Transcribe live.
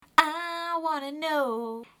want to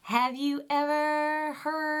know, have you ever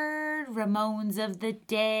heard Ramones of the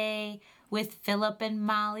Day with Philip and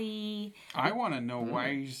Molly? I want to know why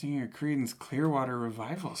you're singing a Creedence Clearwater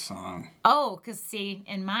Revival song. Oh, because see,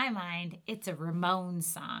 in my mind, it's a Ramones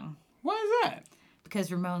song. Why is that? Because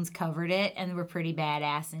Ramones covered it and were pretty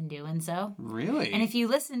badass in doing so. Really? And if you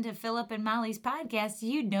listen to Philip and Molly's podcast,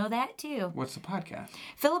 you'd know that too. What's the podcast?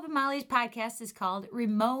 Philip and Molly's podcast is called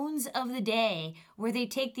Ramones of the Day, where they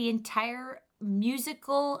take the entire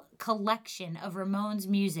musical collection of Ramones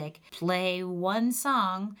music, play one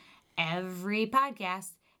song every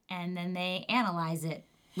podcast, and then they analyze it,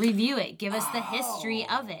 review it, give us the history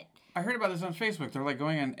of it. I heard about this on Facebook. They're like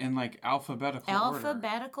going in like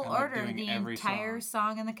alphabetical order, the entire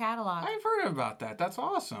song in the catalog. I've heard about that. That's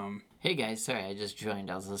awesome. Hey guys, sorry, I just joined.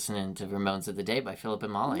 I was listening to Ramones of the Day by Philip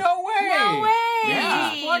and Molly. No way! No way!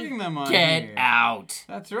 Yeah, she's plugging them on Get here. out!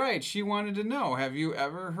 That's right. She wanted to know, have you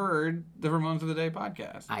ever heard the Ramones of the Day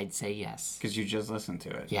podcast? I'd say yes. Because you just listened to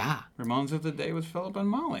it. Yeah. Ramones of the Day with Philip and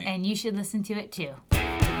Molly. And you should listen to it too.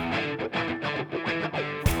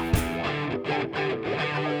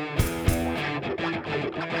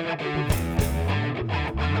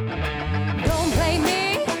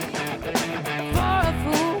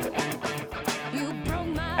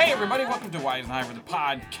 Hey everybody, welcome to Weisenheimer, the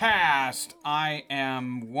podcast. I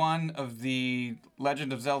am one of the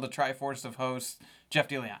Legend of Zelda Triforce of hosts, Jeff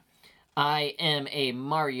DeLeon. I am a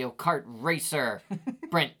Mario Kart racer,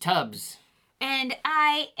 Brent Tubbs. And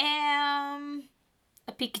I am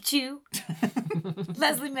a Pikachu,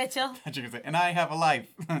 Leslie Mitchell. And I have a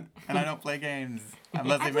life, and I don't play games. I'm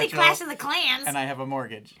Leslie I play Mitchell, Clash of the Clans. and I have a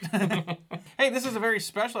mortgage. Hey, this is a very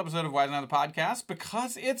special episode of Weisenheimer, the podcast,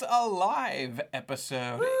 because it's a live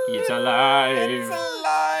episode. Woo! It's alive. It's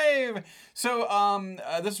alive. So,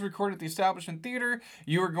 this is recorded at the Establishment Theater.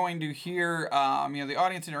 You are going to hear, the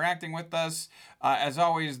audience interacting with us. As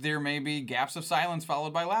always, there may be gaps of silence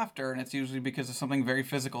followed by laughter, and it's usually because of something very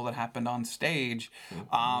physical that happened on stage.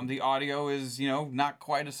 Mm-hmm. The audio is, not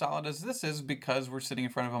quite as solid as this is because we're sitting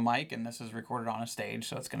in front of a mic, and this is recorded on a stage,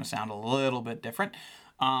 so it's going to sound a little bit different.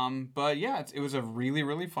 But yeah, it was a really,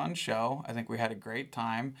 really fun show. I think we had a great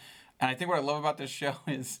time. And I think what I love about this show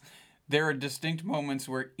is there are distinct moments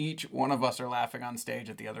where each one of us are laughing on stage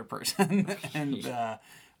at the other person. And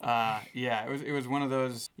it was one of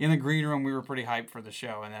those. In the green room, we were pretty hyped for the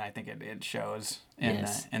show, and then I think it shows in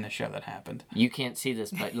the show that happened. You can't see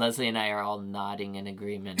this, but Leslie and I are all nodding in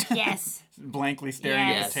agreement. Yes. Blankly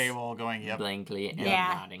staring at the table, going, yep. Blankly and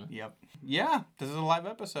nodding. Yep. Yeah, this is a live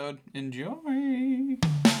episode. Enjoy.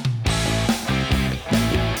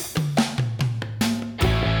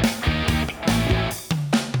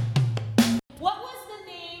 What was the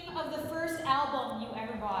name of the first album you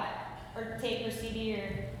ever bought? Or tape or CD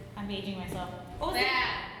or... I'm aging myself. What was it?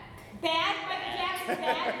 Bad? Michael Jackson's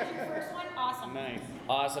Bad was your first one? Awesome. Nice.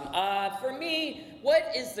 Awesome. For me, what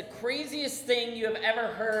is the craziest thing you have ever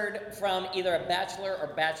heard from either a bachelor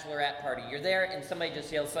or bachelorette party? You're there and somebody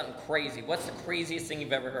just yells something crazy. What's the craziest thing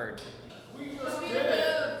you've ever heard? We just did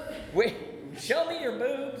it. Show me your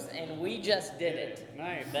boobs, and we just did it.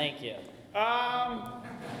 Nice. Thank you.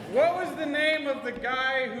 What was the name of the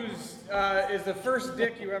guy who's is the first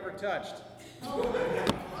dick you ever touched?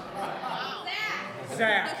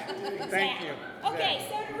 Zach. Thank you. Okay,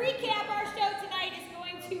 so to recap, our show tonight is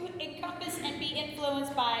going to encompass and be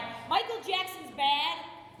influenced by Michael Jackson's Bad.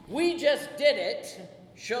 We just did it.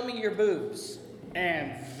 Show me your boobs.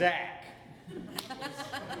 And Zach.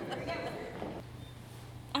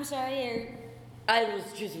 I'm sorry, I was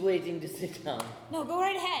just waiting to sit down. No, go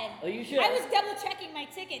right ahead. Are you sure? I was double checking my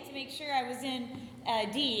ticket to make sure I was in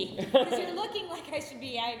D. Because you're looking like I should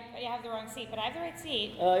be. I have the wrong seat, but I have the right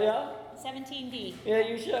seat. Yeah? 17D. Yeah,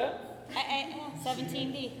 you sure?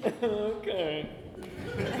 17D. Okay.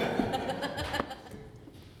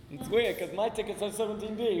 It's weird, because my ticket says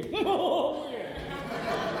 17D. Weird.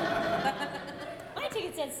 My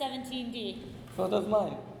ticket said 17D. So does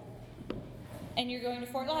mine. And you're going to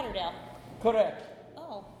Fort Lauderdale. Correct.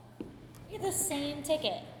 Oh. You have the same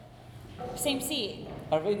ticket. Same seat.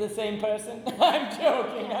 Are we the same person? I'm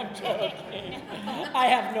joking. I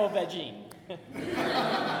have no vagine.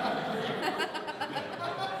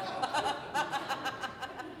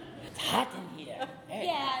 It's hot in here. Hey.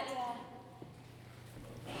 Yeah.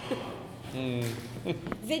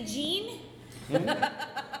 Vagine?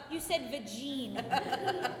 You said vagine.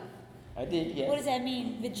 I did, yes. What does that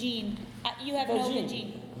mean, vagine? You have no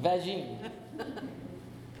vagine. Vagine.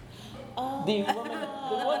 Oh. The woman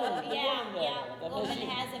there. Yeah. The Woman vagine.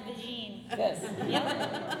 has a vagine. Yes. Yep.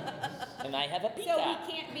 And I have a pita. So he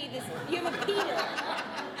can't be this. You have a Peter.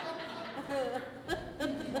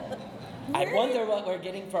 I I wonder what we're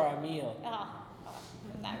getting for our meal. Oh,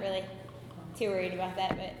 I'm not really too worried about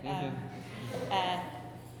that,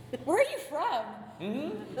 but where are you from?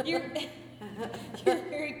 You're you're a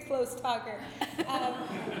very close talker.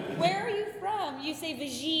 Where are you from? You say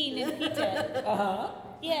vagine and pita. Uh-huh.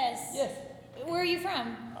 Yes. Yes. Where are you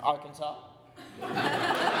from? Arkansas.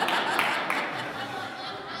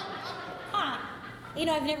 You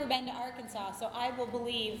know, I've never been to Arkansas, so I will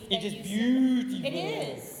believe that It is you beautiful. It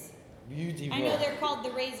is. Beautiful. I know they're called the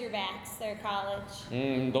Razorbacks, their college.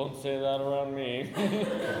 Don't say that around me.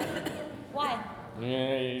 Why?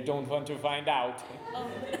 You don't want to find out. Oh.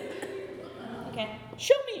 Okay.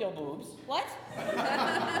 Show me your boobs. What?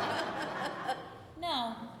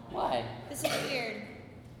 No. Why? This is weird.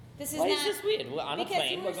 This is Why not. is this weird? We're on a Because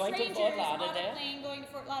plane. We're going to strangers Fort on a Lauderdale. plane going to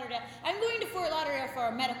Fort Lauderdale. I'm going to Fort Lauderdale for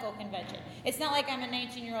a medical convention. It's not like I'm a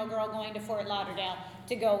 19-year-old girl going to Fort Lauderdale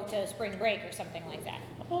to go to spring break or something like that.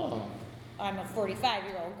 Oh. I'm a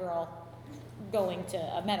 45-year-old girl going to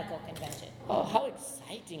a medical convention. Oh, how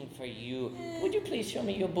exciting for you. Would you please show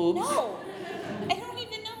me your boobs? No! I don't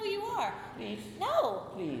even know who you are. Please. No!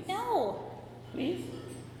 Please. No! Please.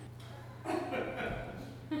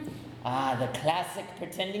 Ah, the classic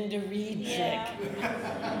pretending to read Yeah. trick.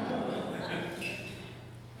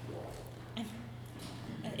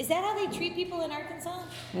 Is that how they treat people in Arkansas?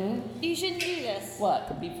 You shouldn't do this.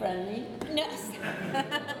 What? Be friendly? No.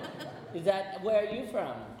 Is that, where are you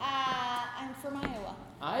from? I'm from Iowa.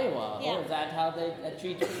 Iowa? Yeah. Oh, is that how they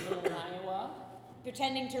treat people in Iowa?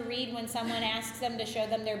 Pretending to read when someone asks them to show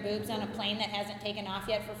them their boobs on a plane that hasn't taken off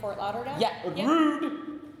yet for Fort Lauderdale? Yeah,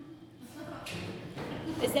 rude!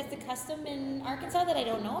 Is that the custom in Arkansas that I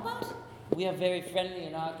don't know about? We are very friendly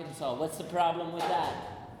in Arkansas. What's the problem with that?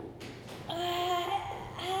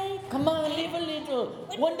 Come on, live a little.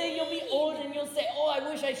 One day you'll be old and you'll say, oh, I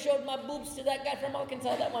wish I showed my boobs to that guy from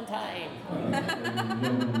Arkansas that one time. Ladies and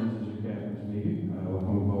gentlemen, this is your captain's meeting.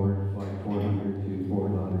 Welcome aboard Flight 400 to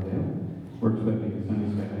Fort Lauderdale. We're expecting sunny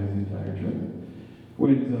skies the entire trip.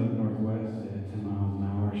 Winds northwest at 10 miles an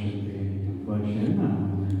hour, shouldn't be any confliction.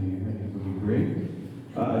 We're in the air, I think we'll be great.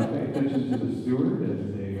 Pay attention to the steward as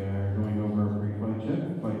they are going over our pre-flight check.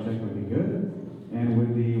 Flight check would be good. And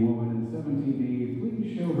with the woman in 17D,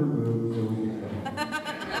 please show her boobs so we can go.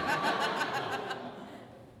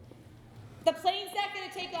 The plane's not going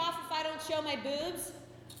to take off if I don't show my boobs?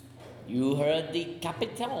 You heard the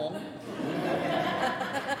Capitan.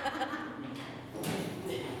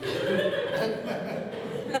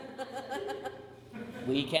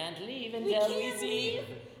 We can't leave until we can't see. leave?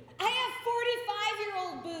 I have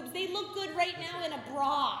 45-year-old boobs. They look good right now in a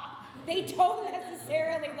bra. They don't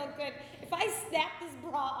necessarily look good. If I snap this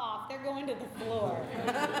bra off, they're going to the floor.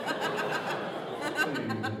 Ladies and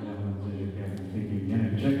gentlemen, this is your captain speaking again.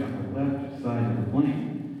 Check on the left side of the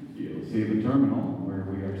plane. You'll see the terminal where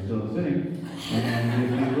we are still sitting. And if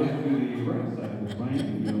you look to the right side of the plane,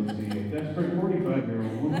 you'll see a desperate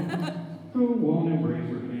 45-year-old woman who won't embrace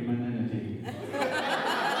her femininity.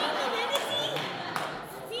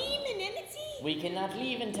 Femininity? We cannot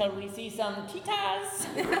leave until we see some titas.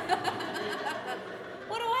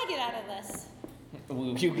 What do I get out of this?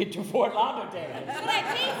 You get to Fort Lauderdale. But I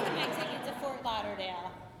paid for my ticket to Fort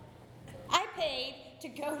Lauderdale.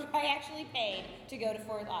 I actually paid to go to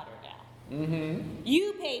Fort Lauderdale. Mm-hmm.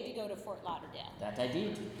 You paid to go to Fort Lauderdale. That I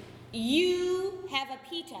did. You have a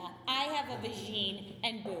pita, I have a vagine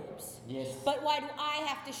and boobs. Yes. But why do I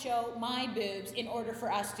have to show my boobs in order for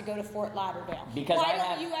us to go to Fort Lauderdale? Because why I don't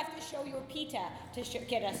have- you have to show your pita to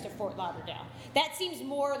get us to Fort Lauderdale? That seems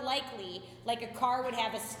more likely, like a car would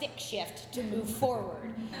have a stick shift to move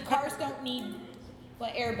forward. Cars don't need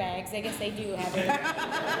airbags. I guess they do have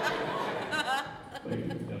airbags.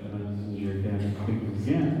 Ladies and gentlemen, this is your captain speaking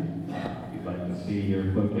again. If you'd like to see your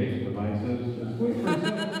flotation devices, just wait for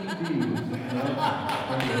 17D.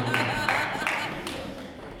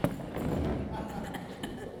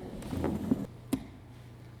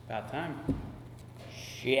 About time.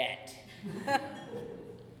 Shit.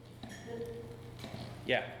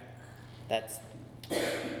 Yeah. That's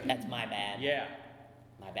my bad. Yeah.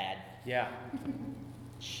 My bad. Yeah.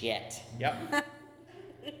 Shit. Yep.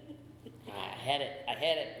 I had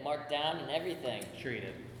it marked down and everything. Sure you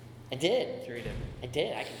did. I did. Sure you did. I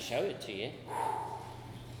did. I can show it to you.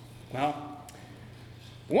 Well,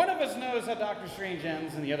 one of us knows how Doctor Strange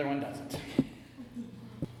ends and the other one doesn't.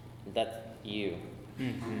 That's you.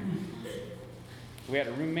 We had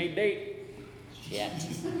a roommate date. Shit.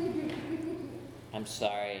 I'm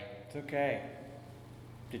sorry. It's okay.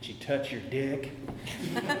 Did she touch your dick?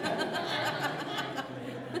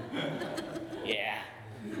 Yeah.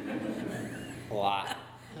 A lot.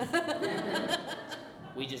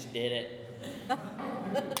 We just did it.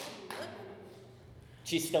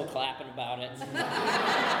 She's still clapping about it.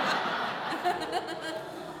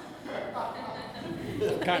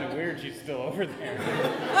 It's kind of weird she's still over there.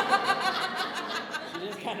 She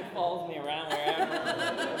just kind of follows me around wherever.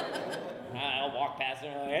 I'll walk past her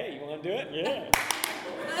and I'm like, hey, you want to do it? Yeah.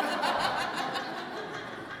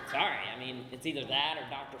 Sorry, I mean, it's either that or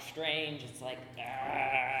Doctor Strange. It's like,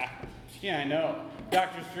 Yeah, I know.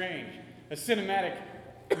 Doctor Strange, a cinematic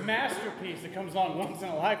masterpiece that comes along once in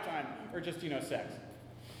a lifetime, or just, sex.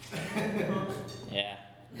 yeah.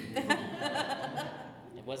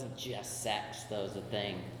 It wasn't just sex, that was the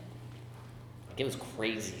thing. It was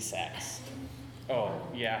crazy sex. Oh,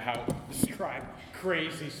 yeah, how describe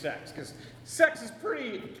crazy sex, because sex is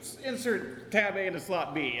pretty, insert tab A into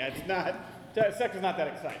slot B. It's not, sex is not that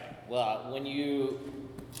exciting. Well, when you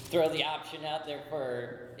throw the option out there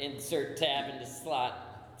for insert tab into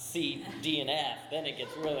slot C, D, and F, then it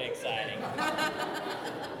gets really exciting.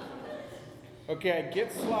 Okay, I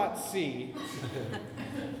get slot C.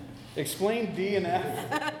 Explain D and F,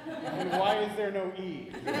 and why is there no E?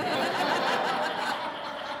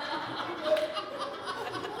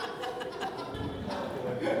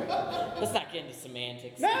 Let's not get into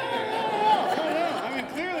semantics. No. I mean,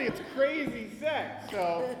 clearly it's crazy sex.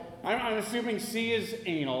 So I'm assuming C is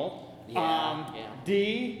anal. Yeah.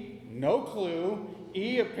 D, no clue.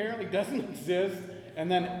 E apparently doesn't exist. And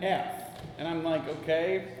then F. And I'm like,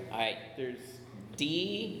 okay, All right, there's...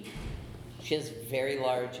 D, she has very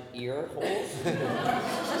large ear holes.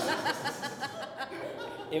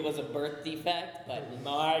 It was a birth defect, but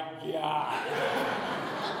my God.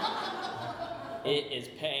 It is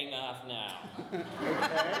paying off now.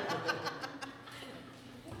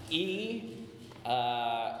 E,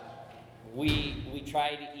 we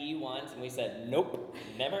tried E once and we said, nope,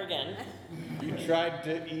 never again. You tried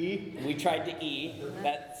to E? We tried to E.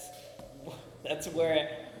 That's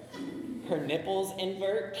where her nipples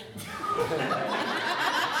invert.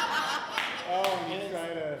 Oh, you try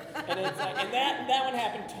to... And it's like, and that one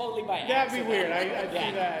happened totally by That'd accident. be weird. I'd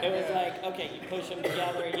see that. It was yeah. like, okay, you push them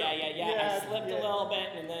together, yeah. Yeah, I slipped yeah. a little bit,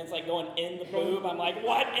 and then it's like going in the boob. I'm like,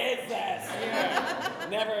 what is this? Yeah.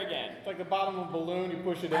 Never again. It's like the bottom of a balloon, you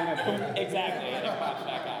push it in and boom. Exactly, and it pops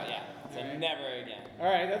back out, yeah. So never again. All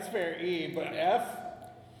right, that's fair, E. But F?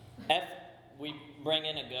 F, we bring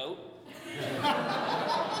in a goat.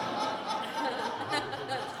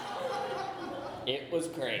 It was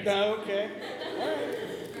crazy. No, okay. All right.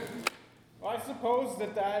 Well, I suppose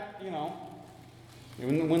that,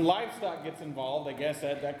 when livestock gets involved, I guess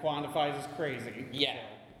that quantifies as crazy. Yeah,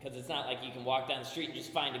 because it's not like you can walk down the street and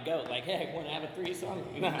just find a goat. Like, hey, want to have a threesome?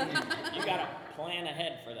 No, you gotta plan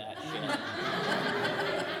ahead for that shit.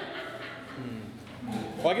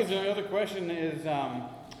 Well, I guess the other question is,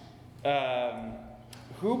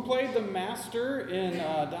 who played the Master in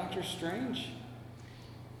Doctor Strange?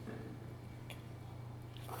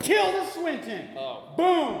 Tilda Swinton! Oh.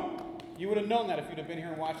 Boom! You would have known that if you'd have been here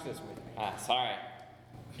and watched this with me. Sorry.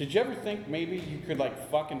 Did you ever think maybe you could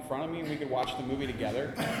fuck in front of me and we could watch the movie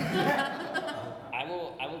together? I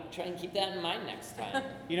will try and keep that in mind next time.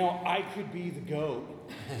 I could be the goat.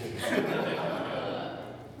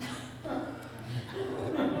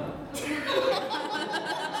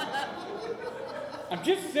 I'm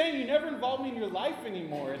just saying, you never involve me in your life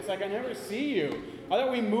anymore. It's like I never see you. I thought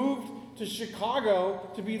we moved to Chicago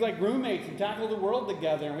to be like roommates and tackle the world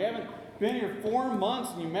together. And we haven't been here 4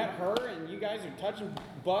 months, and you met her, and you guys are touching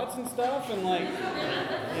butts and stuff, and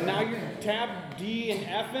and now you're tab D and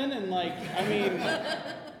F'ing, and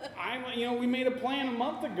we made a plan a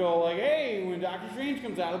month ago, hey, when Doctor Strange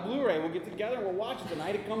comes out of Blu-ray, we'll get together and we'll watch it the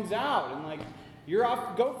night it comes out, and you're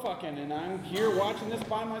off goat fucking, and I'm here watching this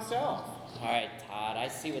by myself. All right, Todd, I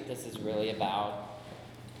see what this is really about.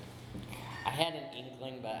 I had an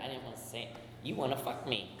inkling, but I didn't want to say it. You want to fuck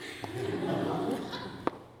me.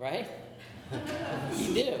 Right?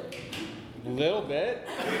 You do. A little bit.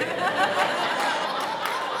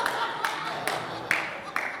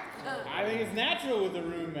 I think it's natural with a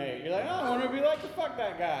roommate. You're like, I wonder if we like to fuck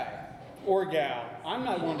that guy. Or gal. I'm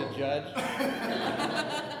not one to judge.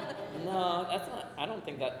 No, that's not. I don't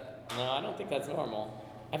think that's normal.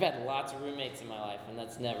 I've had lots of roommates in my life, and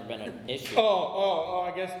that's never been an issue. Oh,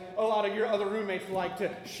 I guess a lot of your other roommates like to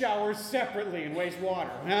shower separately and waste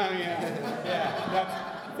water. Oh, yeah.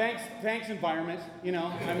 Thanks, environment.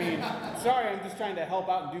 Sorry, I'm just trying to help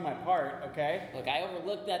out and do my part, okay? Look, I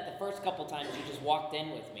overlooked that the first couple times you just walked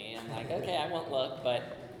in with me. I'm like, okay, I won't look,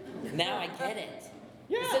 but now I get it.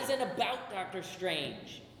 Yeah. This isn't about Doctor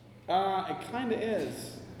Strange. It kind of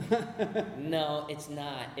is. No, it's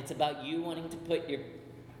not. It's about you wanting to put your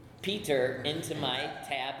Peter into my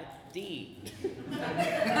tab D.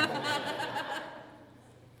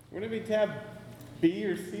 Wouldn't it be tab B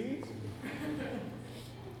or C?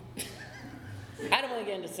 I don't want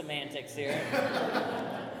to get into semantics here.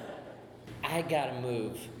 I gotta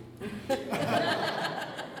move.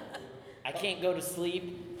 I can't go to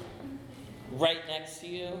sleep right next to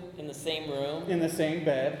you in the same room. In the same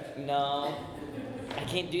bed. No, I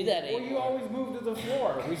can't do that Well, you anymore. always move to the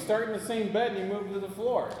floor. We start in the same bed and you move to the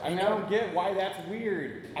floor. I don't get why that's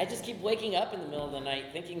weird. I just keep waking up in the middle of the night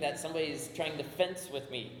thinking that somebody's trying to fence with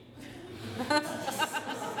me.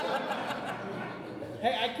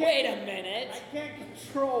 Hey, I can't. Wait a minute. I can't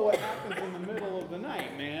control what happens in the middle of the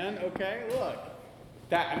night, man. Okay, look.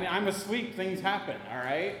 I'm asleep. Things happen. All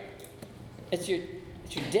right. It's your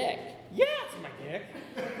dick. Yeah, it's my dick.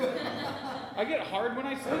 I get hard when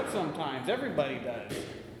I sleep sometimes. Everybody does.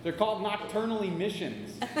 They're called nocturnal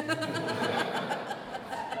emissions. They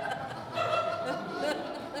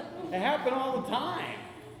happen all the time.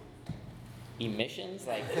 Emissions?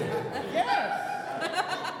 Like, Yes.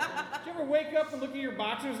 Did you ever wake up and look at your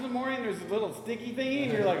boxers in the morning? There's a little sticky thingy,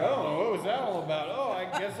 and you're like, "Oh, what was that all about? Oh, I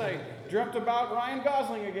guess I dreamt about Ryan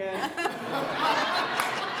Gosling again."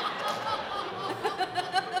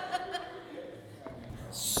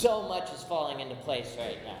 so much is falling into place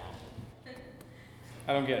right now.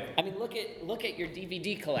 I don't get it. I mean, look at your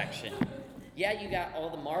DVD collection. Yeah, you got all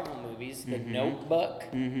the Marvel movies, The Notebook,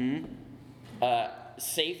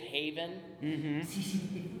 Safe Haven,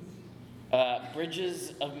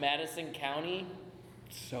 Bridges of Madison County,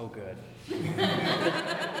 So good.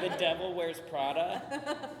 The Devil Wears Prada,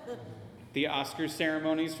 The Oscar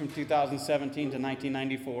ceremonies from 2017 to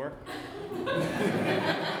 1994.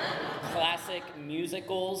 classic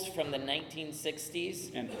musicals from the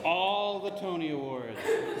 1960s. And all the Tony Awards.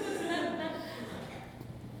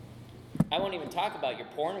 I won't even talk about your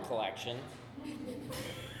porn collection.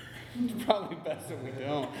 It's probably best that we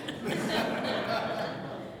don't.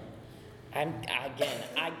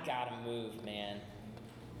 I gotta move, man.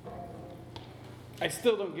 I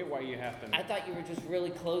still don't get why you have to. I thought you were just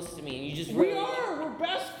really close to me, and you just We really are. We're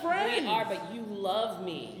best friends. We are, but you love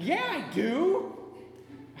me. Yeah, I do.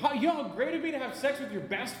 You know how great it'd be to have sex with your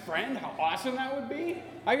best friend? How awesome that would be?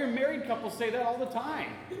 I hear married couples say that all the time.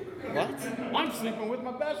 What? I'm sleeping with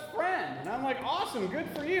my best friend. And I'm like, awesome, good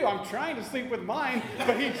for you. I'm trying to sleep with mine,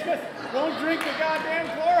 but he just won't drink the goddamn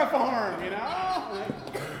chloroform, you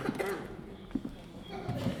know?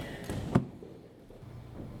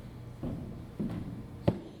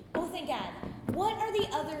 Oh, thank God. What are the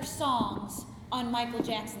other songs on Michael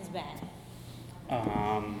Jackson's Bad?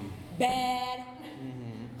 Bad.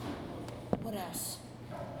 What else?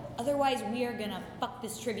 Otherwise, we are gonna fuck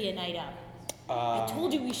this trivia night up. I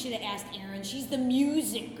told you we should have asked Erin. She's the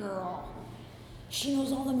music girl. She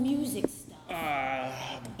knows all the music stuff.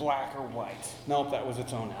 Black or White. Nope, that was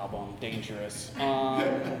its own album. Dangerous.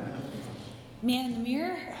 Man in the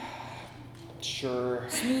Mirror? Sure.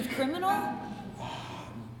 Smooth Criminal?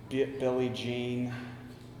 Billie Jean.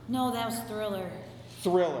 No, that was Thriller.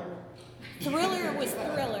 Thriller. Thriller was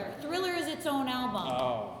Thriller. Thriller is its own album.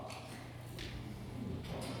 Oh.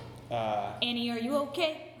 Annie, are you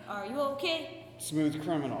okay? Are you okay? Smooth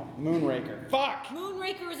Criminal. Moonraker. Fuck!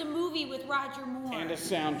 Moonraker is a movie with Roger Moore. And a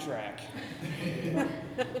soundtrack.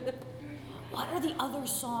 What are the other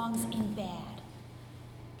songs in Bad?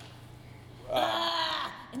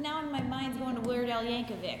 And now my mind's going to Weird Al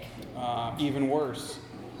Yankovic. Even Worse.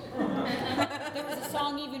 There was a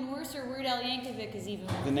song Even Worse, or Weird Al Yankovic is Even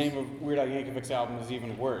Worse? The name of Weird Al Yankovic's album is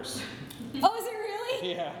Even Worse. Oh, is it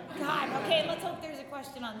really? Yeah. God, okay, let's hope there's a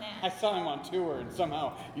question on that. I saw him on tour and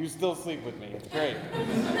somehow you still sleep with me. It's great.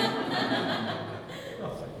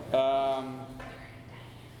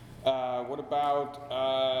 What about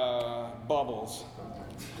Bubbles?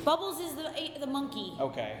 Bubbles is the monkey.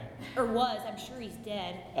 Okay. Or was, I'm sure he's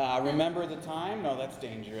dead. Remember the Time? No, that's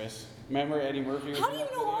Dangerous. Remember Eddie Murphy? Was How in do you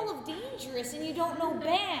that know video? all of Dangerous and you don't know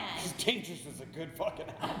Bad? Dangerous is a good fucking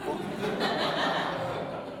album.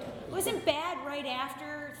 Wasn't Bad right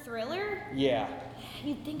after Thriller? Yeah.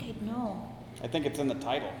 You'd think I'd know. I think it's in the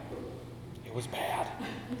title. It was bad.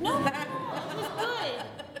 No, it was good.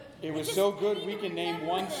 It was just- so good I we didn't can name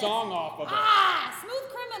remember one this. song off of it. Ah,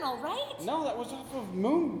 Smooth Criminal, right? No, that was off of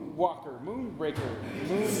Moonwalker, Moonraker,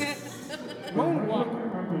 Moonwalker.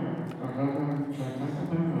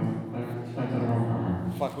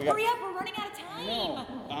 Fuck, we got. Hurry up, we're running out of time. No,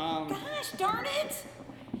 Gosh, darn it.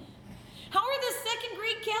 How are the second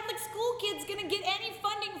grade Catholic school kids gonna get any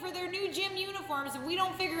funding for their new gym uniforms if we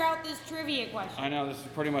don't figure out this trivia question? I know this is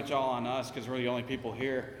pretty much all on us because we're the only people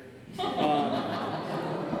here.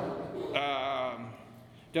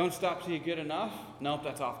 Don't stop till you get enough. Nope,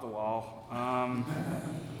 that's off the wall. Man,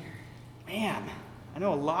 I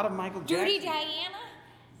know a lot of Michael Jackson. Dirty Diana?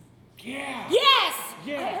 Yeah. Yes!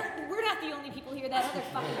 Yeah. I heard, we're not the only people here. That other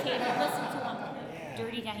fucking table. Listen to them.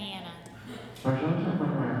 Dirty Diana.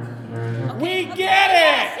 We Okay, get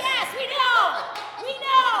yes, it! yes, we know! We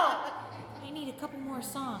know! I need a couple more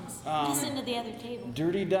songs. Listen to the other table.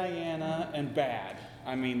 Dirty Diana and Bad.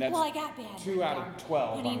 I mean, that's Well, I got bad. 2 out of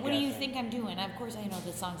 12. What do you, I'm what do you guessing. think I'm doing? Of course I know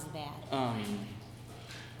the song's bad.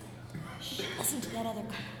 Shh, listen to that other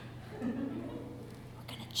couple. We're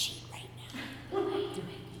gonna cheat right now.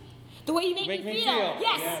 The way you make me feel. Yes.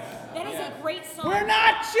 Yes. That is a great song. We're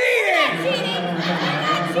not cheating! cheating. We're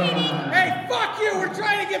not cheating. Hey, fuck you! We're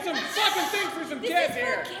trying to get some fucking things for some This kids is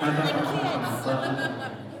here. for Catholic kids.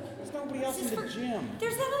 There's nobody else This in is the for- gym.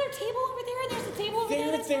 There's that other table over there, and there's a table over there.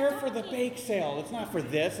 They're that's there for for the talking. bake sale. It's not for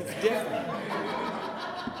this. It's different.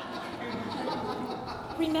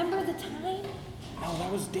 Remember the time? No,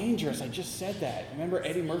 that was dangerous. I just said that. Remember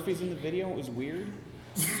Eddie Murphy's in the video? It was weird.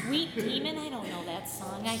 Sweet Demon? I don't know that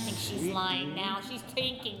song. I think she's Sweet lying Demon? now. She's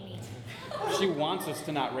tanking me. She wants us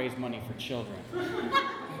to not raise money for children,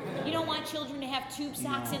 You don't want children to have tube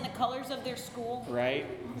socks in the colors of their school? right?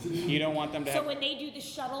 You don't want them to So have. when they do the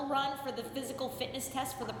shuttle run for the physical fitness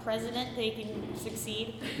test for the president, they can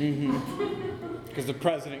succeed? Because the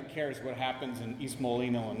president cares what happens in East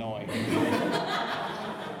Moline, Illinois.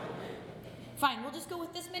 Fine, we'll just go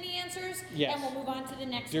with this many answers, Yes. and we'll move on to the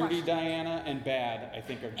next Dirty question. Diana and Bad, I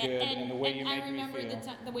think, are good, and the way you I make me remember feel.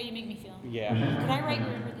 the way you make me feel. Yeah. Could I write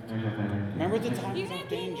remember the time? Remember the times You're of not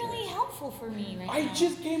being danger? really helpful for me right I now.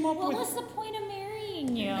 just came up What with. was the point of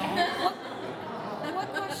marrying you?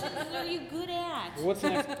 What questions are you good at? What's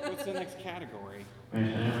the next category?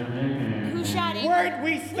 Who shot it? Where'd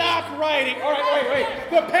we stop writing? All right, wait.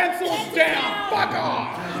 The pencil's down. Fuck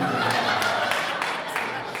off.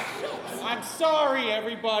 I'm sorry,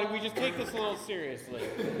 everybody. We just take this a little seriously.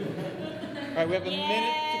 All right, we have a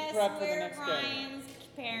minute to prep for the next game. Ryan's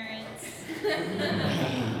parents.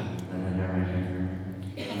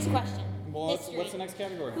 Next question. Well, History. what's the next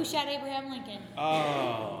category? Who shot Abraham Lincoln?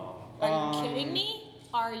 Oh. Are you kidding me?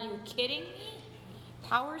 Are you kidding me?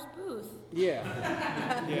 Powers Booth. Yeah.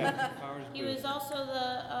 Yeah. Powers He Booth. was also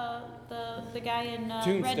the guy in Red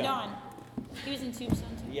Tombstone. Dawn. He was in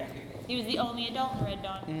Tombstone too. Yeah. He was the only adult in Red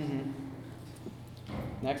Dawn.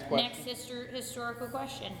 Next question. Next historical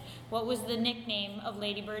question. What was the nickname of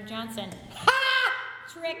Lady Bird Johnson? Ha!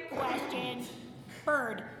 Trick question.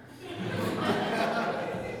 Bird.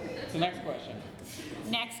 What's the next question?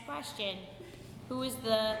 Next question. Who was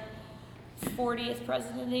the 40th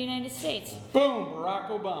President of the United States? Boom, Barack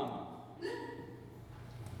Obama.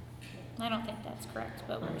 I don't think that's correct,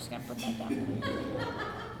 but we're just going to put that down.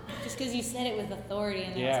 Just because you said it with authority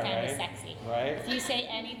and that Yeah, was kind of right. sexy. Right? If you say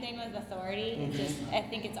anything with authority, it just, I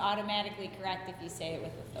think it's automatically correct if you say it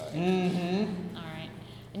with authority. All right.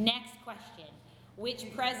 Next question. Which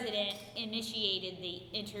president initiated the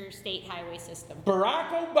interstate highway system? Barack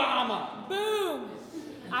Obama. Boom!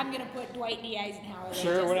 I'm going to put Dwight D. Eisenhower there.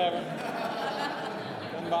 Sure, just- whatever.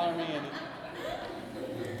 Doesn't bother me any.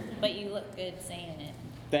 But you look good saying it.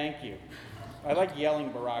 Thank you. I like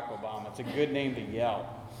yelling Barack Obama. It's a good name to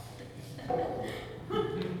yell.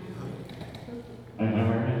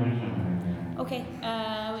 Okay,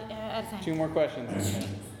 out of time. 2 more questions.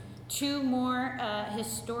 2 more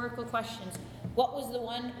historical questions. What was the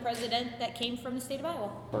one president that came from the state of Iowa?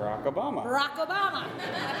 Barack Obama. Barack Obama.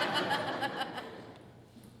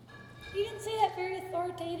 You didn't say that very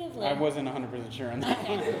authoritatively. I wasn't 100% sure on that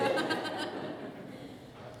one.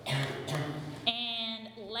 And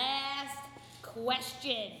last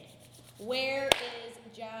question. Where is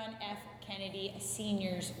John F. Kennedy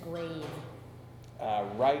Sr.'s grave?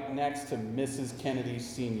 Right next to Mrs. Kennedy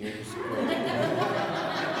Sr.'s grave.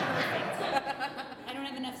 I don't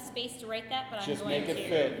have enough space to write that, but I'm Just going make to. it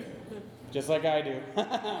fit. Just like I do. All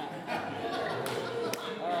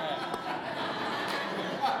right.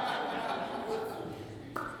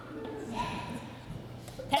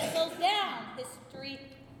 Pencils down. History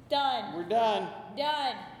done. We're done.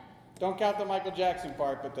 Done. Don't count the Michael Jackson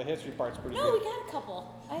part, but the history part's pretty No, we good. got a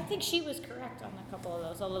couple. I think she was correct on a couple of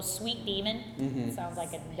those. Although Sweet Demon sounds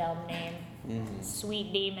like a dumb name.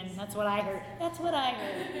 Sweet Demon. That's what I heard. That's what I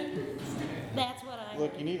heard. That's what I heard.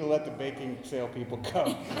 Look, you need to let the baking sale people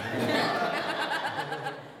go.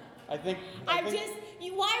 I think.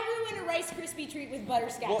 Why ruin a Rice Krispie treat with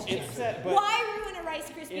butterscotch Well, chip? it's set, but Why ruin a Rice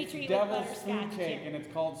Krispie it's treat with Devil's butterscotch Food Cake, chip? and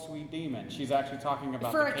it's called Sweet Demon. She's actually talking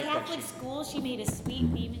about For the a cake Catholic that she. school, she made a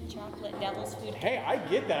Sweet Demon chocolate devil's food cake. Hey, I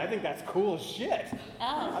get that. I think that's cool as shit.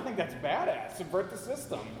 Oh. I think that's badass. Subvert the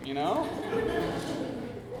system, you know?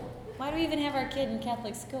 Why do we even have our kid in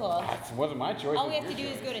Catholic school? It wasn't my choice. All we it have was to do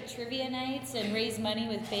your is go to trivia nights and raise money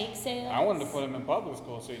with bake sales. choice. I wanted to put him in public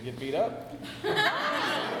school so he'd get beat up. Gives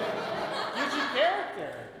you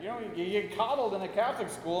character. You know, you get coddled in a Catholic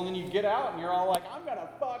school and then you get out and you're all like, I'm gonna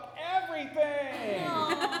fuck everything.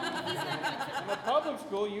 Aw, he's not gonna In the public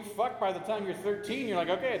school, you fuck by the time you're 13. You're like,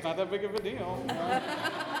 okay, it's not that big of a deal. You know?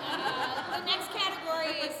 The next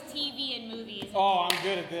category is TV and movies. Oh, I'm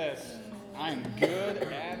good at this. I'm good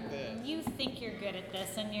at this. You think you're good at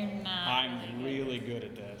this, and you're not. I'm really good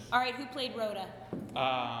at this. All right, who played Rhoda?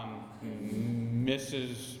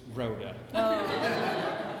 Mrs. Rhoda.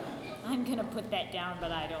 I'm gonna put that down,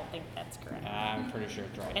 but I don't think that's correct. I'm pretty sure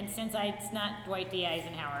it's right. And since it's not Dwight D.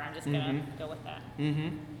 Eisenhower, I'm just gonna go with that.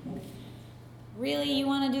 Mm-hmm. Really, you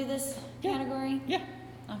want to do this category? Yeah.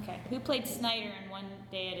 Okay. Who played Snyder in One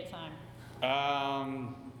Day at a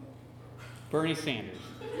Time? Bernie Sanders.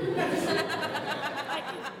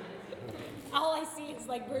 All I see is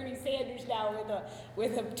like Bernie Sanders now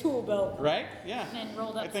with a tool belt. Right? Yeah. And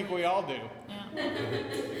rolled up I think sleeves. we all do.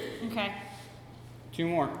 Yeah. Okay. 2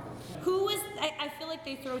 more. Who was? I feel like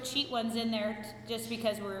they throw cheat ones in there just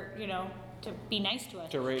because we're to be nice to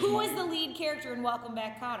us. To raise Who money. was the lead character in Welcome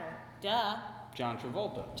Back, Kotter? Duh. John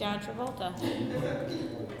Travolta. John Travolta.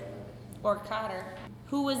 Or Cotter.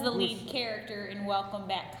 Who was the lead character in Welcome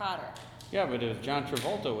Back, Kotter? Yeah, but if John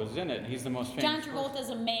Travolta was in it, he's the most famous. John Travolta's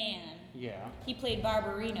a man. Yeah. He played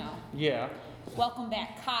Barbarino. Yeah. Welcome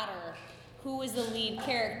Back, Kotter. Who was the lead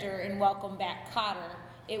character in Welcome Back, Kotter?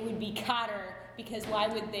 It would be Kotter, because why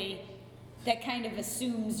would they? That kind of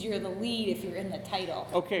assumes you're the lead if you're in the title.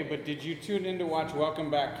 Okay, but did you tune in to watch Welcome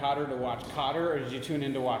Back Kotter to watch Kotter, or did you tune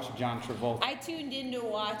in to watch John Travolta? I tuned in to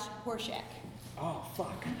watch Horseshack. Oh,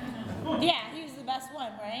 fuck. Yeah, he was the best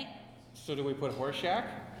one, right? So do we put Horseshack?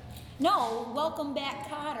 No, Welcome Back,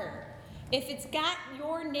 Kotter. If it's got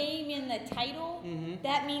your name in the title,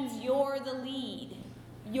 that means you're the lead.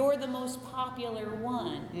 You're the most popular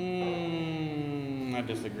one. I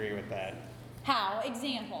disagree with that. How?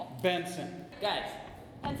 Example. Benson. Guys,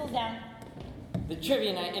 Pencil down. the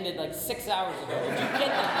trivia night ended like 6 hours ago. Would you get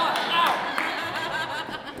the fuck out?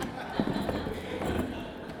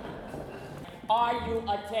 Are you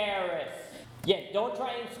a terrorist? Yeah, don't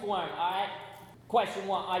try and squirm, alright? Question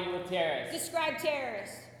 1, are you a terrorist? Describe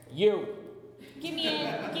terrorist. You. Give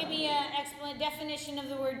me a definition of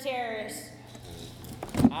the word terrorist.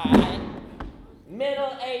 Alright.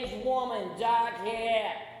 Middle-aged woman, dark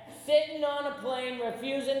hair, sitting on a plane,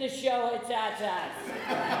 refusing to show her tatas.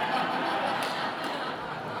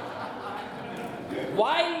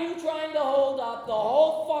 Why are you trying to hold up the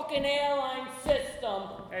whole fucking airline system?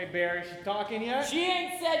 Hey, Bear, is she talking yet? She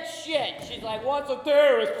ain't said shit. She's like, what's a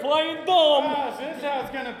terrorist? Playing dumb. Oh, so this is how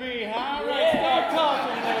it's gonna be, huh? Right, start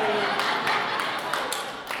talking, lady.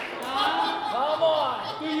 Come on.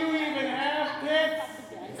 Do you even have tits?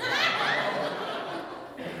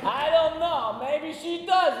 I don't know. Maybe she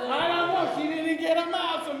doesn't. I don't know. She didn't get them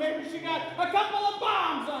out, so maybe she got a couple of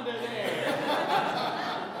bombs under there.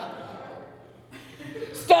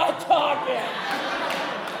 Start talking.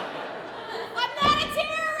 I'm not a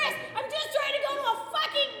terrorist. I'm just trying to go to a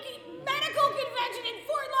fucking medical convention in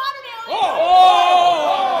Fort Lauderdale.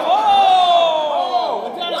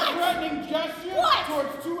 Was that a threatening gesture What?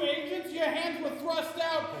 towards 2 agents? Your hands were thrust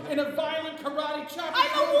out in a violent karate chop.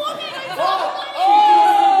 I'm a woman.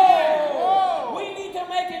 We need to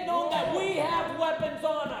make it known that we have weapons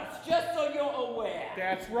on us, just so you're aware.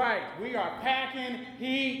 That's right. We are packing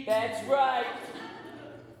heat. That's right.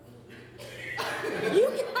 You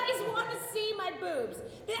guys want to see my boobs?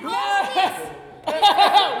 We want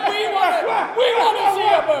to see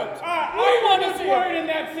your boobs. We want to see word in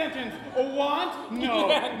that sentence. Want?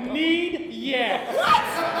 No. Need? Yes. What?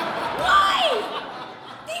 Why?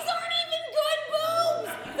 These aren't even good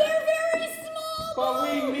boobs. They're very small But we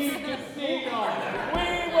boobs. need to see them. We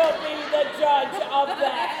will be the judge of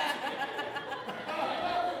that.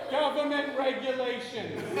 Government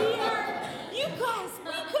regulations. You guys,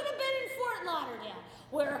 we could have been in Fort Lauderdale,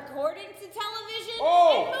 where according to television Oh,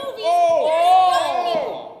 and movies, oh,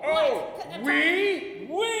 there's young people. What?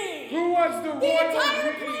 We? Who was the The royal entire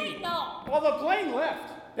we? plane? No. Well, the plane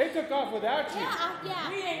left. They took off without you. Yeah.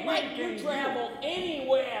 We ain't letting you travel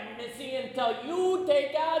anywhere, Missy, until you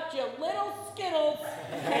take out your little Skittles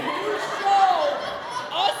and you show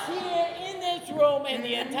us here in this room and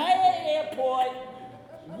the entire airport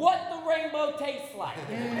what the rainbow tastes like.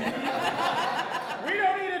 We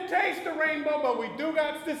don't need to taste the rainbow, but we do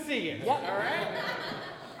got to see it. Yep. All right?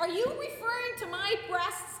 Are you referring to my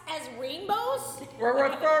breasts as rainbows? We're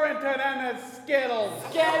referring to them as Skittles.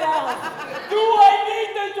 Get out. Do I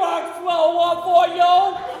need to talk slower for you?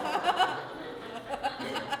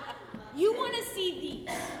 You want to see these?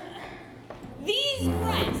 These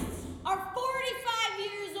breasts are 45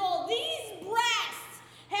 years old. These breasts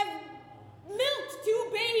have milked 2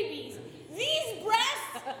 babies. These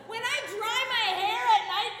breasts, when I dry my hair at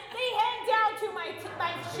night, they hang down to my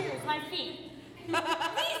shoes, my feet.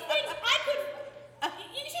 These things,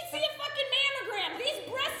 you should see a fucking mammogram. These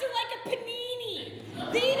breasts are like a panini.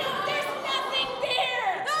 There's nothing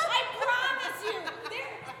there. I promise you.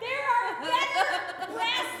 There are better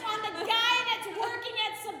breasts on the guy that's working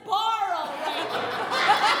at Sbarro right now.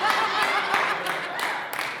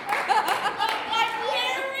 I'm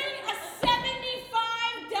wearing a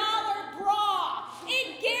 $75 bra. It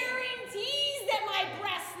guarantees that my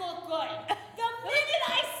breasts look good. The minute I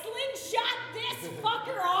slingshot this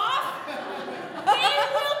fucker off, they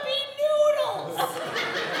will be noodles.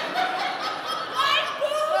 My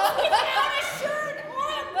boobs without a shirt or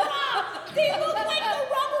a bra, they look like the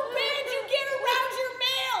rubber band you get around your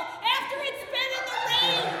mail after it's been in the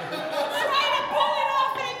rain. Try to pull it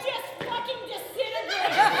off and it just fucking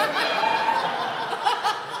disintegrates.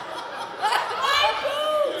 My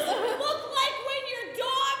boobs look like when your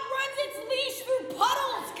dog runs its leash through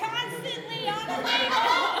puddles constantly on the way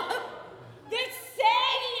home. They're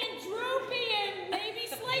saggy and droopy and maybe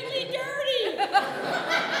slightly dirty.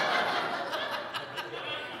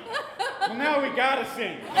 Well, now we gotta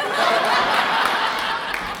sing.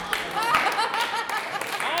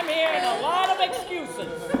 I'm hearing a lot of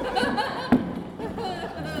excuses.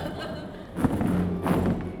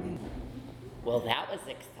 Well, that was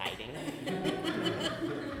exciting.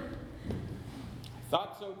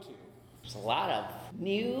 Thought so too. There's a lot of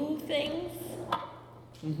new things.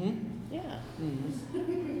 Yeah.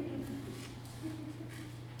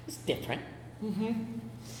 It's different.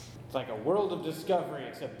 It's like a world of discovery,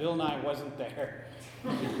 except Bill Nye wasn't there.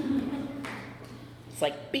 It's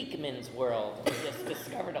like Beekman's world. We just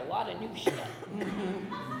discovered a lot of new shit.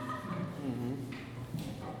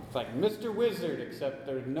 It's like Mr. Wizard, except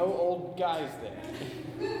there's no old guys there.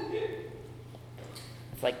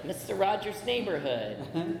 It's like Mr. Rogers' Neighborhood.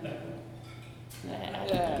 Yeah.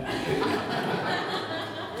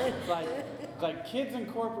 It's like Kids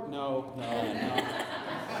Incorporated. No,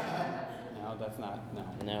 that's not. No.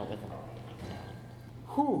 No, with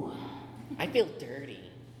Whew. I feel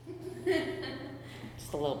dirty.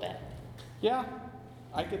 Just a little bit. Yeah,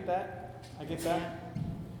 I get that.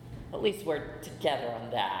 At least we're together on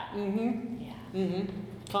that. Yeah.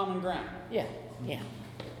 Common ground. Yeah.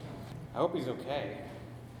 I hope he's okay.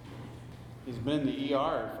 He's been in the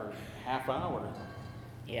ER for half hour.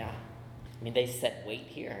 Yeah. I mean, they set weight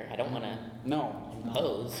here. I don't want to No.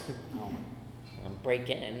 impose. No. Break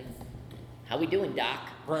in. How we doing, Doc?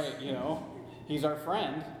 Right, he's our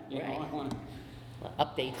friend. Right. I want to. Well,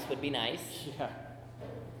 updates would be nice. Yeah.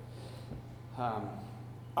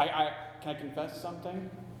 Can I confess something?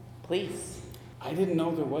 Please. I didn't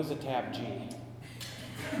know there was a tab G.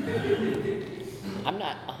 I'm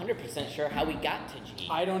not 100% sure how we got to G.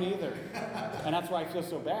 I don't either, and that's why I feel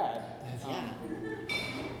so bad. Yeah.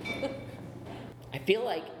 I feel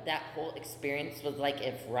like that whole experience was like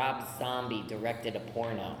if Rob Zombie directed a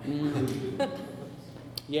porno.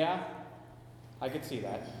 Yeah, I could see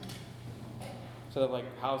that. So like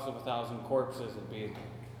House of a Thousand Corpses would be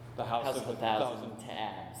the House of a Thousand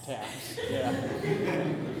Tabs. Tabs. Yeah.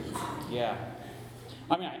 Yeah.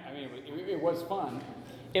 I mean, it was fun.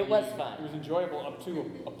 It was It fun. was enjoyable up to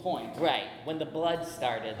a point. Right. When the blood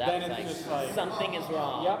started, that Then was it's like, just like- something is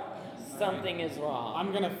wrong. Yep. Something is wrong.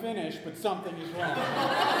 I'm gonna finish, but something is wrong.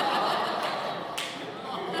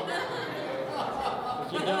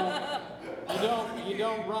 You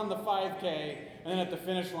don't run the 5K and then at the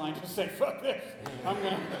finish line just say, fuck this. I'm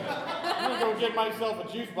gonna go get myself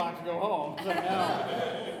a juice box and go home. It's like, no,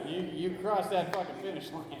 you crossed that fucking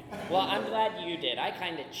finish line. Well, I'm glad you did. I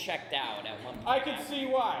kind of checked out at one point. I can see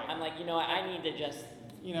why. I'm like, you know what? I need to just.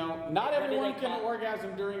 Not What do everyone they can call it?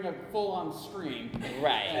 orgasm during a full-on stream.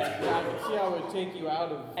 Right. And I can see how it would take you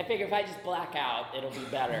out of. I figure if I just black out, it'll be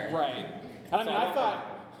better. Right. I mean, I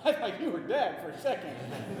thought you were dead for a second.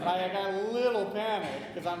 And I got a little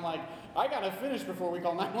panicked because I'm like, I gotta finish before we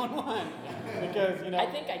call 911. Because, I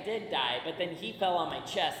think I did die, but then he fell on my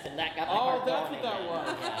chest and that got my Oh, heart that's going what that again.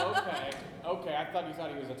 was. Yeah. Okay. I thought you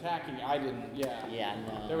thought he was attacking you. I didn't. Yeah. Yeah,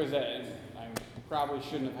 no. There was I probably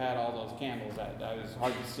shouldn't have had all those candles. That was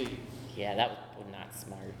hard to see. Yeah, that was not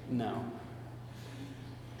smart. No.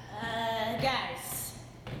 Guys.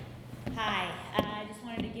 Hi. I just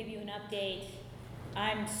wanted to give you an update.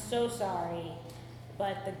 I'm so sorry,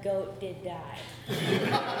 but the goat did die.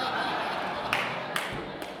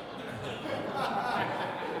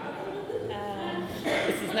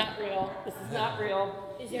 This is is not real. This is not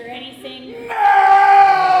real. Is there anything?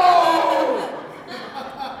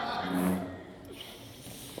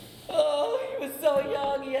 Oh, he was so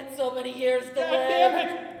young. He had so many years to God live.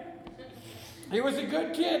 damn it! He was a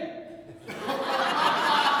good kid.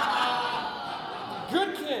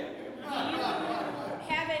 Good kid.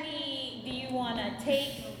 Do you want to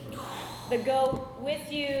take the goat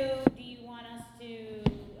with you? Do you want us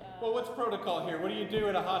to? Well, what's protocol here? What do you do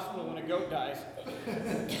at a hospital when a goat dies?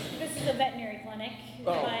 This is a veterinary clinic,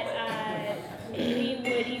 Oh. but we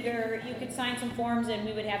would you could sign some forms and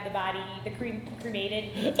we would have the body,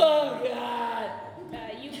 cremated. Oh, God.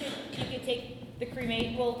 You could take the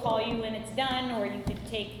cremate. We'll call you when it's done, or you could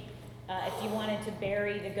take. If you wanted to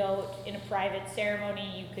bury the goat in a private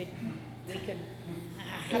ceremony, we could.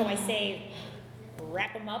 How do I say?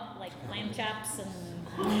 Wrap them up like lamb chops and.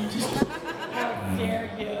 How dare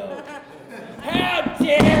you? How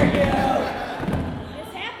dare you?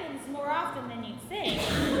 This happens more often than you'd think.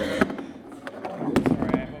 Sorry,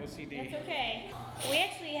 I have OCD. That's okay. We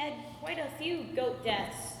actually had quite a few goat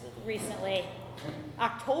deaths recently.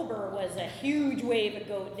 October was a huge wave of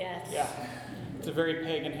goat deaths. Yeah. It's a very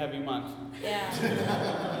pagan heavy month. Yeah.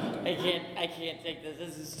 I can't take this.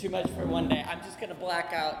 This is too much for one day. I'm just gonna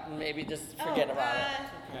black out and maybe just forget about it.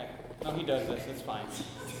 Okay. No, he does this. It's fine.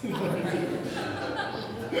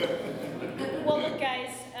 Well, look, guys.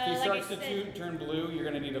 If he Like starts I to said, turn blue, you're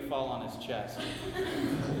gonna need to fall on his chest.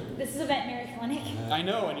 this is a veterinary clinic. I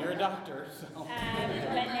know, and you're a doctor, so.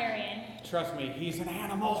 Veterinarian. Trust me, he's an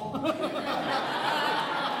animal.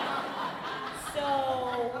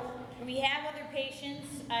 So we have other patients.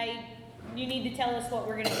 You need to tell us what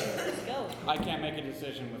we're gonna do with this goat. I can't make a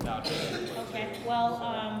decision without you. Okay. Well,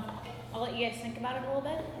 I'll let you guys think about it a little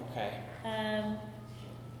bit. Okay.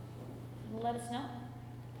 Let us know.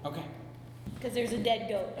 Okay. Because there's a dead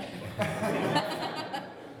goat.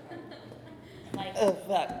 Like, Oh,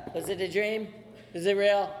 fuck. Was it a dream? Is it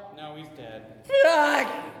real? No, he's dead. Fuck!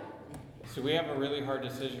 So we have a really hard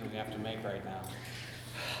decision we have to make right now.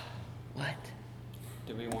 What?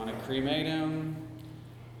 Do we want to cremate him?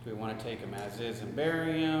 Do we want to take him as is and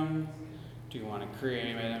bury him? Do we want to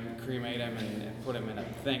cremate him and put him in a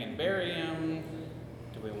thing and bury him?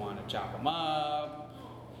 Do we want to chop him up?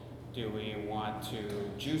 Do we want to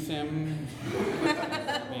juice him?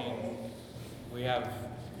 I mean, we have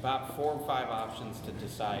about 4 or 5 options to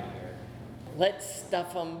decide here. Let's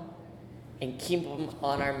stuff them and keep them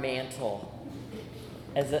on our mantle.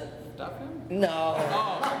 As a... Stuff him? No.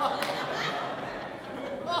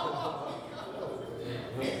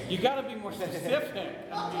 You gotta be more specific.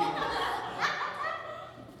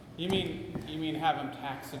 You mean have him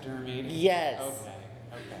taxidermied? Yes. Okay.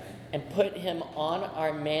 And put him on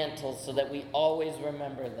our mantle so that we always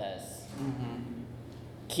remember this. Mm-hmm.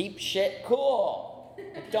 Keep shit cool.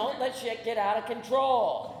 Don't let shit get out of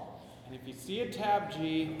control. And if you see a tab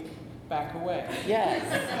G, back away. Yes.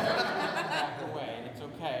 Back away. And it's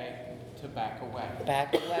okay to back away.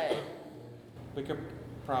 Back away. We could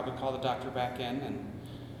probably call the doctor back in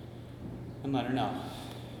and let her know.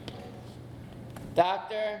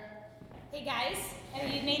 Doctor? hey guys, have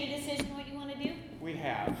you made a decision what you want to do? We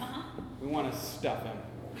have. Uh-huh. We want to stuff him.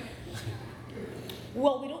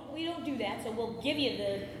 Well, we don't do that, so we'll give you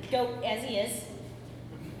the goat as he is.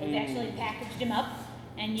 We've actually packaged him up,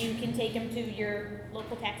 and you can take him to your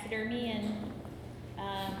local taxidermy and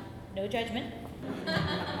no judgment.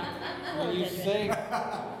 When you say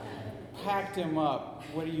packed him up,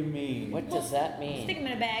 what do you mean? What does that Stick mean? him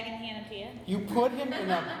in a bag and hand him to you. You put him in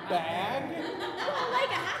a bag? Well, like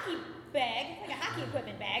a hockey bag, like a hockey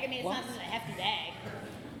equipment bag. I mean, it's not just a hefty bag.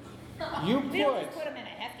 You We don't just put put him in a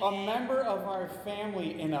hefty a bag. member of our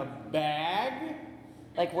family in a bag?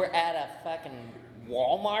 Like we're at a fucking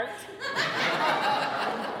Walmart?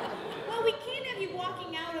 Well, we can't have you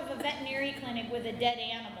walking out of a veterinary clinic with a dead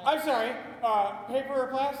animal. I'm sorry, paper or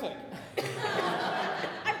plastic?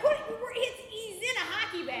 He's in a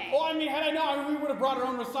hockey bag. Well, I mean, had I known, we would have brought our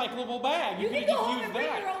own recyclable bag. You could can have go just home used and bring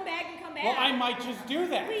that. your own bag and come back. Well, I might just do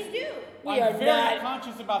that. Please do. We I'm are very not-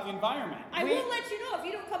 conscious about the environment. I will let you know if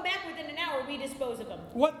you don't come back within an hour, we dispose of them.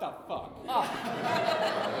 What the fuck?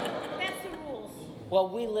 That's the rules. Well,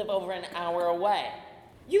 we live over an hour away.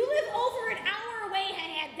 You live over an hour away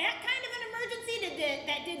and had that kind of an emergency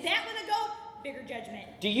that did that with a goat? Bigger judgment.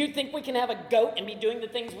 Do you think we can have a goat and be doing the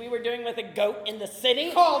things we were doing with a goat in the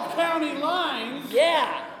city? Called county lines?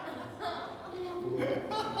 Yeah.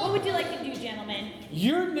 What would you like to do, gentlemen?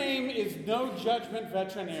 Your name is No Judgment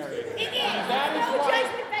Veterinarian. It is. That is No why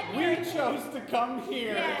Judgment Veterinarian. we chose to come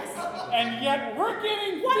here. Yes. And yet we're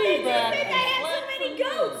getting Why did you feedback. think I and had so flack many from you.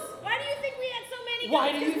 goats? Why do you think we had so many goats?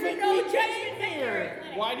 Why do you Because think we're No we Judgment came here? here.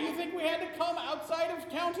 Why do you think we had to come outside of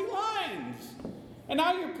county lines? And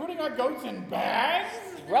now you're putting our goats in bags?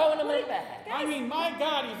 Throwing them in the bag. I mean, my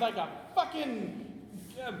God, he's like a fucking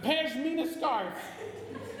pashmina scarf.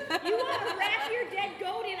 You want to wrap your dead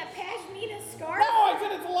goat in a pashmina scarf? No, I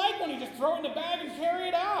said it's like when you just throw it in the bag and carry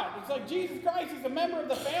it out. It's like, Jesus Christ, he's a member of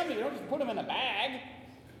the family. You don't just put him in a bag.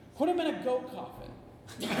 Put him in a goat coffin.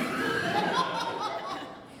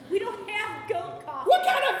 We don't have goat coffins. What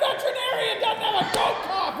kind of veterinarian doesn't have a goat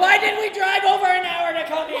coffin? Why did we drive over an hour to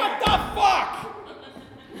come here? What the fuck?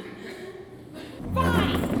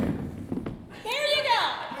 Fine. There you go.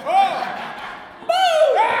 Oh!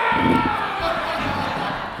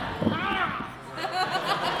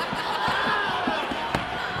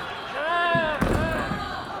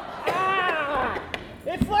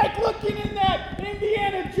 It's like looking in that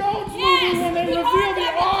Indiana Jones movie when they reveal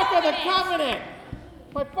the Ark of the Covenant.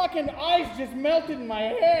 My fucking eyes just melted in my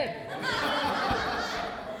head.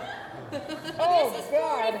 Oh, This is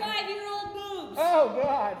God. 45-year-old boobs. Oh,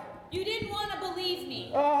 God. You didn't want to believe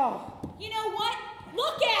me. Oh. You know what?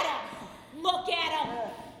 Look at him. Look at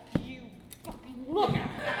him. You fucking look at it.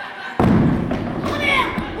 Come here.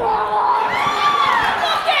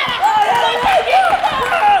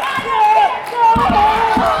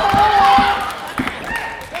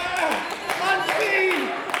 Unclean!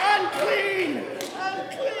 Unclean!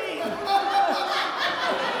 Unclean!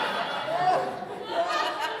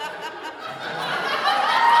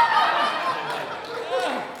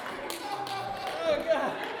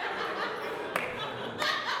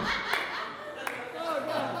 Oh,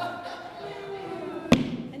 God.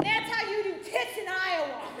 And that's how you do tits in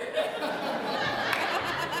Iowa.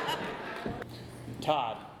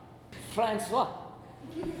 Todd. Francois,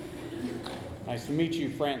 Nice to meet you,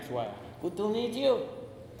 Francois. good to meet you.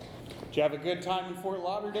 Did you have a good time in Fort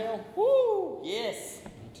Lauderdale? Woo! Yes.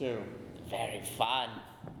 Me too. Very fun.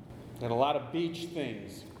 Did a lot of beach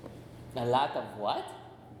things. A lot of what?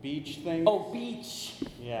 Beach things? Oh, beach.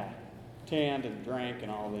 Yeah. Tanned and drank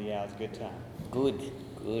and all the, yeah, it was a good time. Good,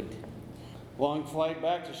 good. Long flight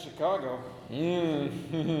back to Chicago.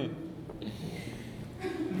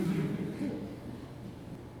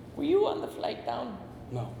 Were you on the flight down?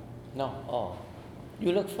 No. No. Oh.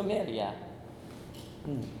 You look familiar.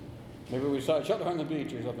 Maybe we saw each other on the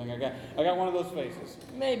beach or something. I got one of those faces.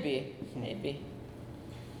 Maybe. Maybe.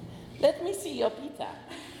 Let me see your pizza.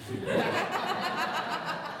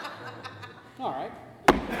 All right.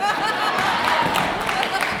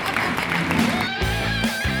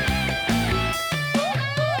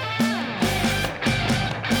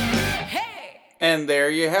 And there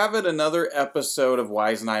you have it, another episode of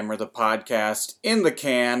Weisenheimer the podcast in the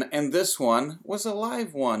can, and this one was a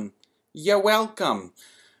live one. You're welcome.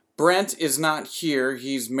 Brent is not here,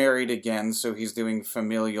 he's married again, so he's doing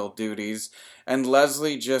familial duties, and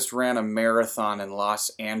Leslie just ran a marathon in Los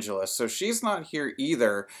Angeles, so she's not here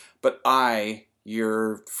either, but I,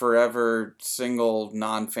 your forever single,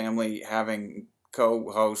 non-family having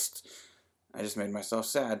co-host, I just made myself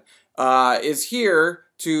sad, is here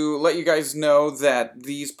to let you guys know that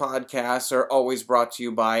these podcasts are always brought to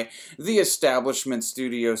you by the Establishment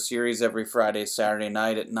Studio Series every Friday, Saturday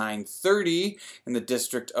night at 9:30 in the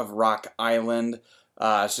District of Rock Island.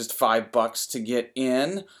 It's just $5 to get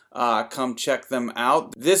in. Come check them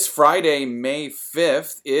out. This Friday, May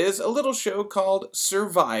 5th, is a little show called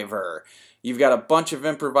Survivor. You've got a bunch of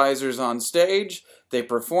improvisers on stage. They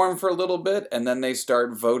perform for a little bit, and then they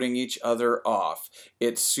start voting each other off.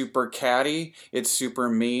 It's super catty, it's super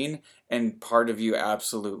mean, and part of you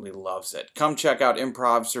absolutely loves it. Come check out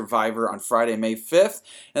Improv Survivor on Friday, May 5th,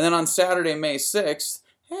 and then on Saturday, May 6th,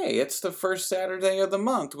 hey, it's the first Saturday of the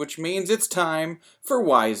month, which means it's time for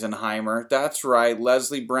Weisenheimer. That's right,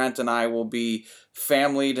 Leslie, Brent, and I will be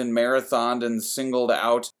familyed and marathoned and singled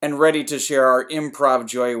out and ready to share our improv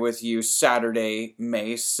joy with you Saturday,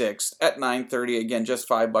 May 6th at 9:30. Again, just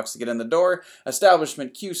 $5 to get in the door.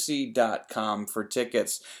 EstablishmentQC.com for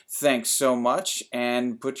tickets. Thanks so much,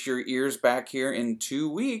 and put your ears back here in 2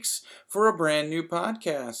 weeks for a brand new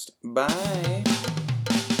podcast. Bye.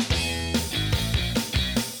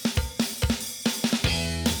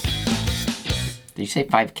 Did you say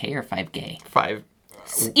 5K or 5K? 5.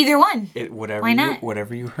 Either one. Whatever Why not?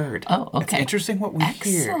 whatever you heard. Oh, okay. It's interesting what we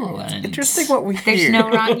hear. Excellent. It's interesting what we hear. There's no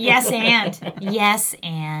wrong. Yes, and. Yes,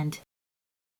 and.